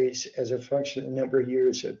varies as a function of the number of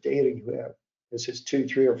years of data you have. This is 2,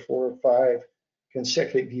 3, or 4, or 5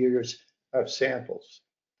 consecutive years of samples.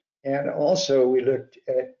 And also we looked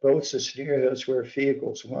at both the scenarios where phi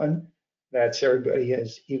equals 1, that's everybody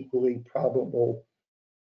has equally probable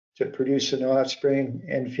to produce an offspring,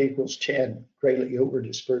 and phi equals 10, greatly over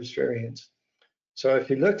dispersed variance. So if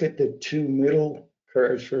you look at the 2 middle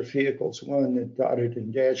curves for phi equals 1, the dotted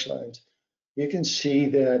and dashed lines, you can see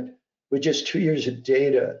that with just 2 years of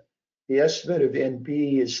data, the estimate of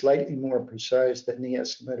NB is slightly more precise than the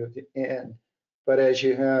estimate of the N. But as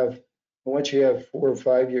you have, once you have 4 or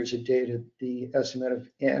 5 years of data, the estimate of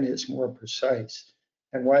N is more precise.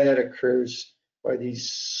 And why that occurs, why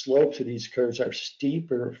these slopes of these curves are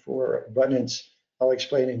steeper for abundance, I'll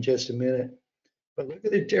explain in just a minute. But look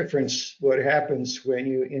at the difference, what happens when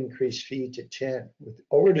you increase phi to 10 with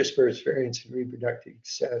overdispersed variance and reproductive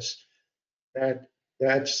excess.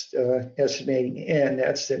 That's estimating n,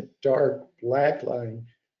 that's the dark black line.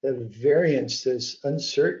 The variance, this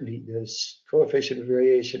uncertainty, this coefficient of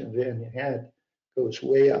variation of n hat goes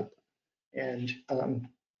way up. And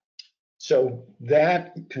so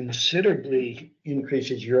that considerably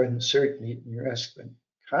increases your uncertainty in your estimate.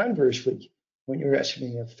 Conversely, when you're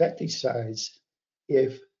estimating effective size,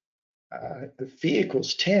 if the phi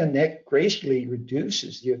equals 10, that gracefully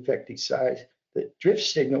reduces the effective size. The drift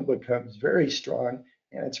signal becomes very strong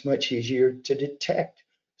and it's much easier to detect.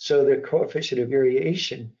 So the coefficient of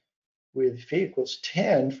variation with phi equals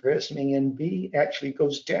 10 for estimating NB actually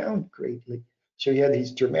goes down greatly. So you have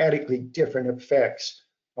these dramatically different effects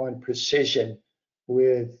on precision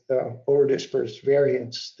with overdispersed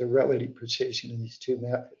variance, the relative precision in these two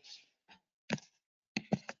methods.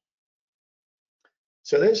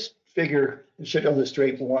 So this figure should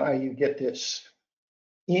illustrate why you get this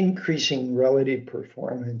increasing relative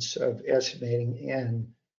performance of estimating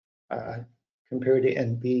n compared to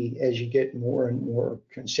NB as you get more and more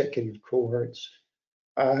consecutive cohorts.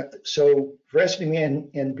 So for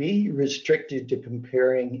estimating NB, you're restricted to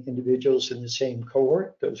comparing individuals in the same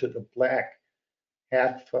cohort. Those are the black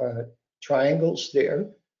half triangles there,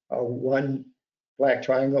 one black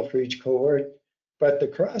triangle for each cohort. But the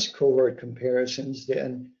cross cohort comparisons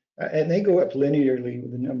then, and they go up linearly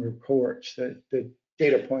with the number of cohorts, the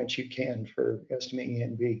data points you can for estimating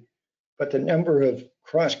NB. But the number of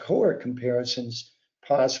cross cohort comparisons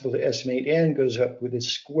possible to estimate n goes up with the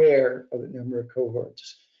square of the number of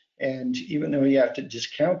cohorts. And even though you have to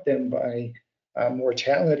discount them by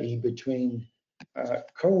mortality between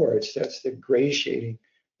cohorts, that's the gray shading,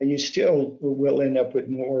 and you still will end up with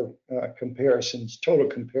more comparisons, total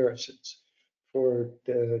comparisons for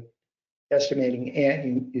the estimating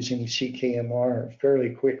n using CKMR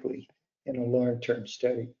fairly quickly in a long-term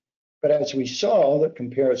study. But as we saw, the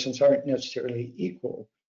comparisons aren't necessarily equal.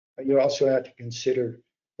 You also have to consider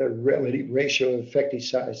the relative ratio of effective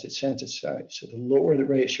size to census size. So the lower the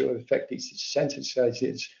ratio of effective to census size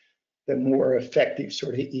is, the more effective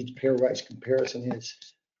sort of each pairwise comparison is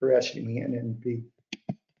for estimating NB.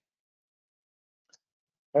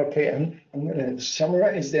 Okay, I'm going to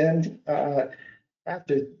summarize then. Have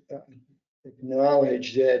to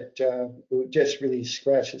acknowledge that we just really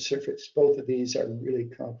scratched the surface. Both of these are really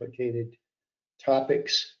complicated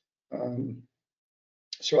topics.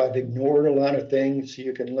 So I've ignored a lot of things.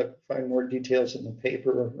 You can find more details in the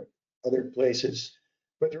paper or other places,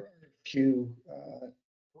 but there are a few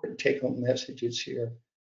important take-home messages here.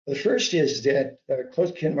 The first is that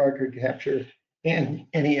close kin mark-recapture and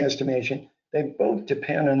any estimation, they both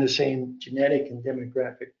depend on the same genetic and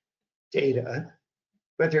demographic data,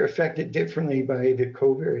 but they're affected differently by the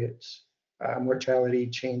covariates, mortality,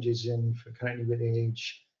 changes in fecundity with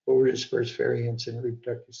age, overdispersed variance, and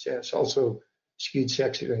reproductive status, also skewed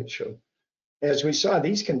sex ratio. As we saw,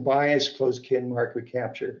 these can bias close kin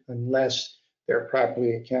mark-recapture unless they're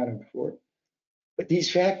properly accounted for. But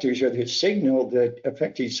these factors are the signal that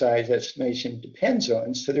effective size estimation depends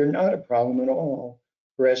on, so they're not a problem at all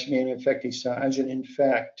for estimating effective size. And in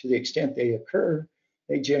fact, to the extent they occur,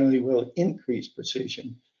 they generally will increase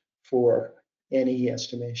precision for any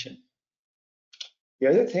estimation. The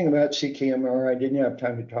other thing about CKMR I didn't have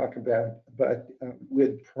time to talk about, but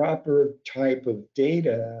with proper type of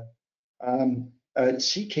data, a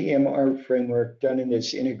CKMR framework done in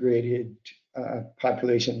this integrated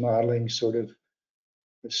population modeling sort of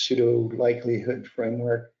pseudo likelihood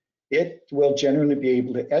framework, it will generally be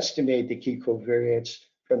able to estimate the key covariates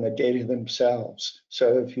from the data themselves.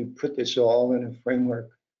 So if you put this all in a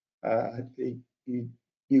framework,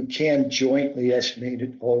 you can jointly estimate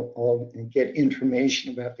it all and get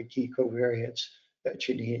information about the key covariates that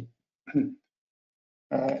you need.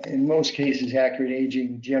 In most cases, accurate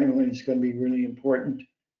aging generally is going to be really important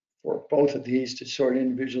for both of these to sort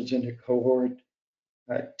individuals into cohort,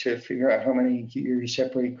 to figure out how many years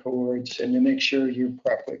separate cohorts, and to make sure you're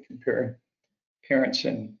properly comparing parents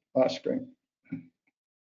and offspring.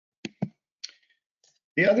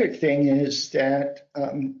 The other thing is that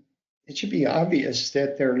it should be obvious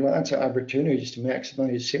that there are lots of opportunities to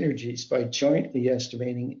maximize synergies by jointly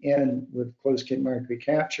estimating N with close kin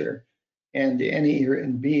mark-recapture and NE or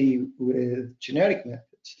NB with genetic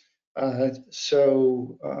methods.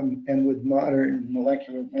 And with modern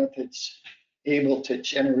molecular methods able to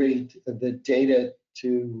generate the data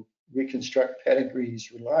to reconstruct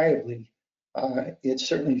pedigrees reliably, it's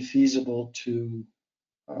certainly feasible to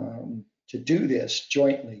do this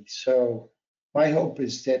jointly. So my hope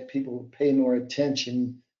is that people will pay more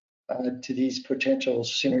attention to these potential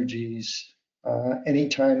synergies.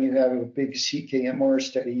 Anytime you have a big CKMR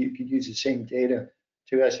study, you could use the same data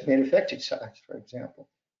to estimate effective size, for example.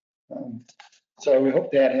 So we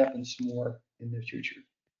hope that happens more in the future.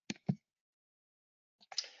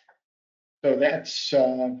 So that's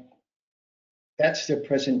the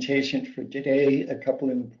presentation for today. A couple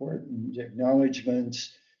of important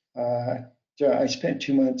acknowledgements. I spent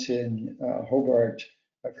 2 months in Hobart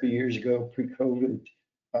a few years ago, pre-COVID,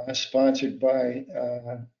 sponsored by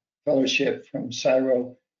a fellowship from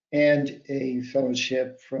CSIRO and a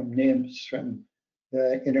fellowship from NIMS, from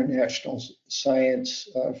the International Science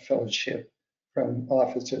Fellowship from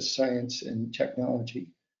Office of Science and Technology.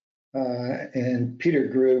 And Peter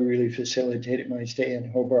Grew really facilitated my stay in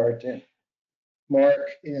Hobart. And Mark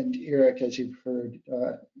and Eric, as you've heard,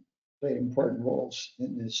 played important roles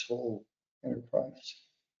in this whole enterprise.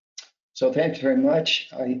 So thanks very much.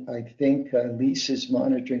 I think Lisa's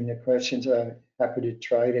monitoring the questions. I'm happy to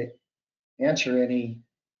try to answer any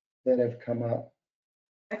that have come up.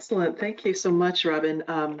 Excellent. Thank you so much, Robin.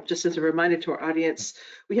 Just as a reminder to our audience,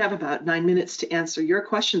 we have about 9 minutes to answer your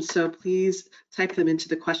questions, so please type them into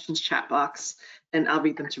the questions chat box and I'll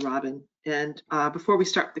read them to Robin. And before we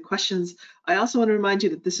start with the questions, I also want to remind you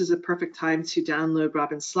that this is a perfect time to download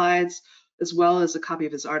Robin's slides, as well as a copy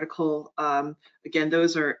of his article. Again,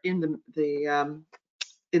 those are in the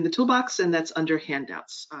toolbox, and that's under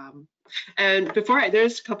handouts. And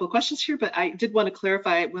there's a couple of questions here, but I did want to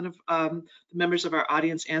clarify. One of the members of our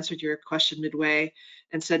audience answered your question midway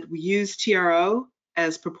and said, we use TRO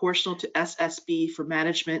as proportional to SSB for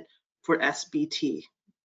management for SBT.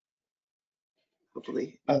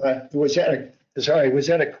 Hopefully. Was that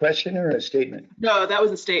a question or a statement? No, that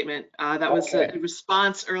was a statement. That was Okay. a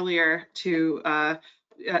response earlier to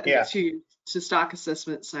stock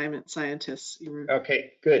assessment scientists.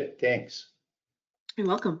 Okay, good, thanks. You're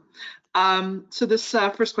welcome. So this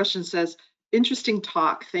first question says, interesting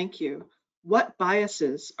talk, thank you. What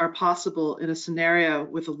biases are possible in a scenario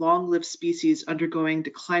with a long-lived species undergoing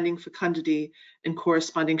declining fecundity and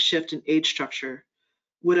corresponding shift in age structure?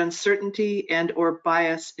 Would uncertainty and or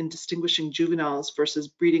bias in distinguishing juveniles versus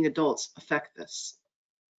breeding adults affect this?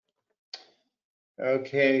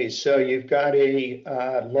 Okay, so you've got a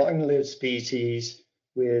long-lived species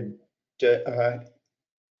with,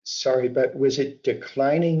 sorry, but was it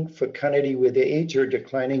declining fecundity with age or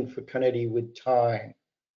declining fecundity with time?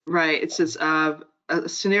 Right, it says a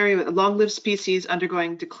scenario with a long-lived species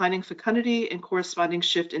undergoing declining fecundity and corresponding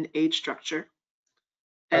shift in age structure.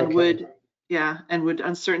 And okay. would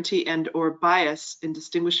uncertainty and or bias in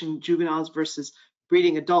distinguishing juveniles versus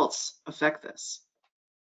breeding adults affect this?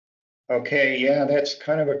 Okay, yeah, that's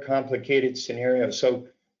kind of a complicated scenario. So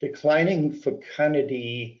declining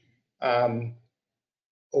fecundity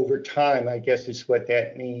over time, I guess is what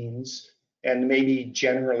that means, and maybe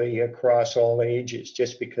generally across all ages,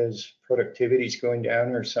 just because productivity is going down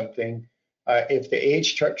or something. If the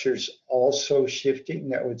age structure is also shifting,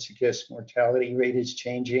 that would suggest mortality rate is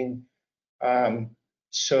changing.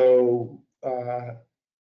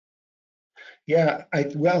 Yeah, I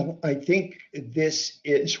think this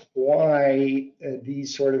is why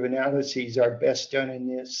these sort of analyses are best done in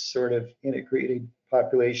this sort of integrated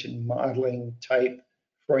population modeling type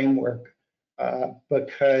framework,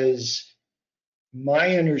 because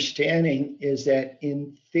my understanding is that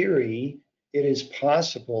in theory, it is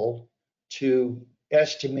possible to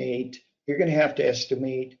estimate, you're going to have to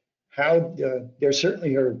estimate how there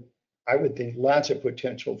certainly are, I would think, lots of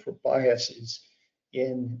potential for biases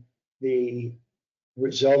in the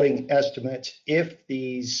resulting estimates if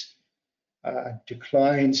these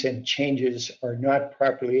declines and changes are not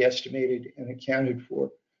properly estimated and accounted for.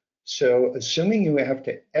 So assuming you have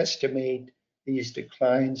to estimate these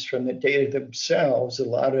declines from the data themselves, a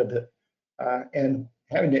lot of the, and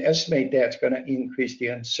having to estimate that's going to increase the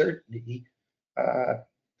uncertainty.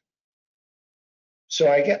 So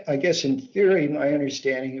I guess in theory, my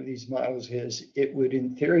understanding of these models is it would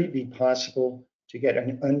in theory be possible to get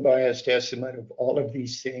an unbiased estimate of all of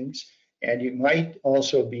these things. And you might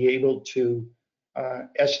also be able to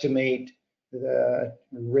estimate the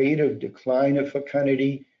rate of decline of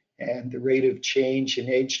fecundity and the rate of change in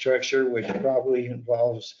age structure, which probably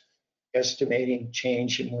involves estimating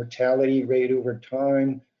change in mortality rate over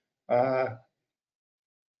time.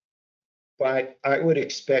 But I would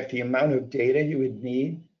expect the amount of data you would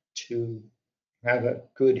need to have a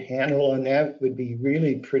good handle on that would be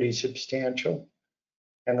really pretty substantial.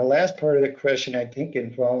 And the last part of the question, I think,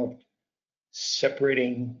 involved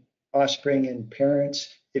separating offspring and parents.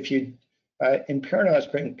 If you, in parent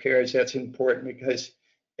offspring pairs, that's important because,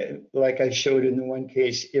 like I showed in the one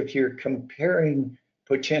case, if you're comparing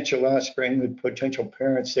potential offspring with potential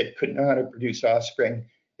parents that could not have produced offspring.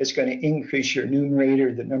 It's going to increase your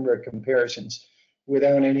numerator, the number of comparisons,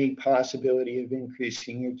 without any possibility of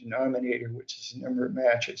increasing your denominator, which is the number of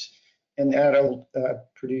matches. And that'll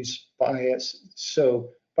produce bias. So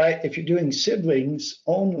if you're doing siblings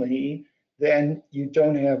only, then you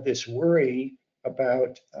don't have this worry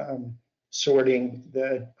about sorting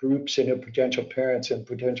the groups into potential parents and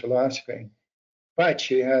potential offspring.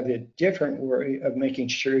 But you have a different worry of making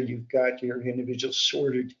sure you've got your individuals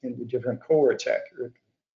sorted into different cohorts accurately.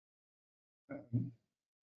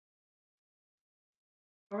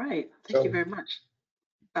 All right, thank you very much.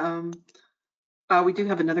 We do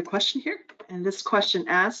have another question here, and this question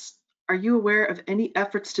asks, are you aware of any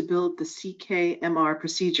efforts to build the CKMR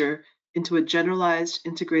procedure into a generalized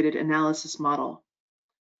integrated analysis model?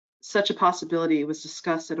 Such a possibility was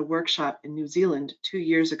discussed at a workshop in New Zealand 2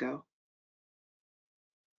 years ago.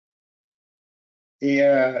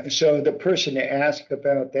 Yeah, so the person to ask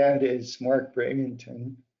about that is Mark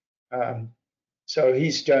Bravington. So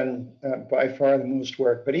he's done by far the most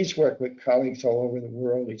work, but he's worked with colleagues all over the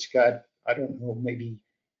world. He's got, I don't know, maybe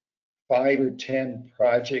 5 or 10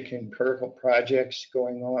 empirical projects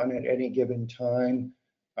going on at any given time.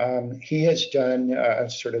 He has done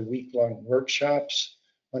sort of week-long workshops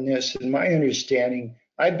on this. And my understanding,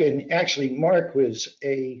 Mark was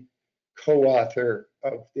a co-author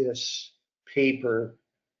of this paper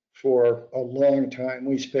for a long time.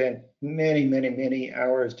 We spent many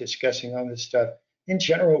hours discussing all this stuff. In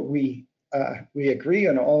general, we agree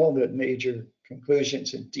on all the major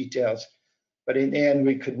conclusions and details, but in the end,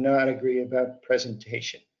 we could not agree about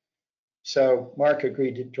presentation. So Mark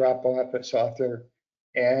agreed to drop off as author,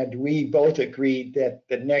 and we both agreed that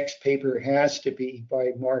the next paper has to be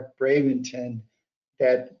by Mark Bravington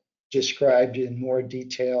that described in more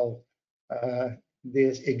detail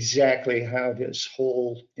exactly how this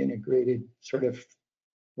whole integrated sort of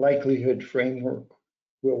likelihood framework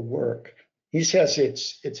will work. He says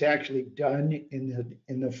it's actually done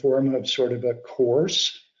in the form of sort of a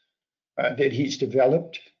course that he's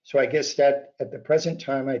developed. So I guess that at the present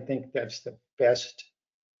time, I think that's the best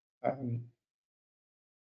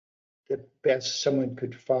someone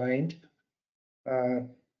could find.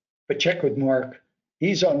 But check with Mark.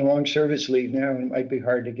 He's on long service leave now, and it might be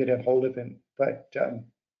hard to get a hold of him, but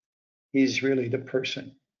he's really the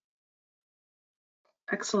person.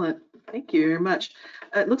 Excellent. Thank you very much.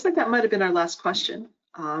 It looks like that might have been our last question.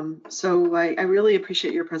 So I really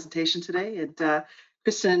appreciate your presentation today. And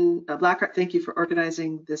Kristen Blackhart, thank you for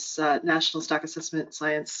organizing this National Stock Assessment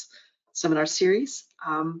Science Seminar Series.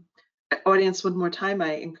 Audience, one more time,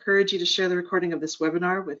 I encourage you to share the recording of this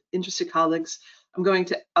webinar with interested colleagues. I'm going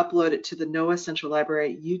to upload it to the NOAA Central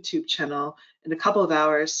Library YouTube channel in a couple of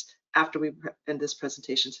hours after we end this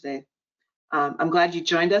presentation today. I'm glad you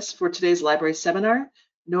joined us for today's library seminar.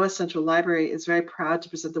 NOAA Central Library is very proud to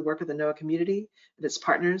present the work of the NOAA community and its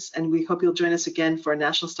partners, and we hope you'll join us again for a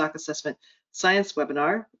National Stock Assessment Science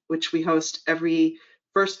webinar, which we host every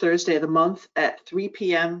first Thursday of the month at 3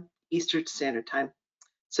 p.m. Eastern Standard Time.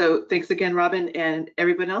 So thanks again, Robin, and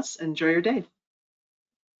everyone else. Enjoy your day.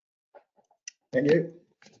 Thank you.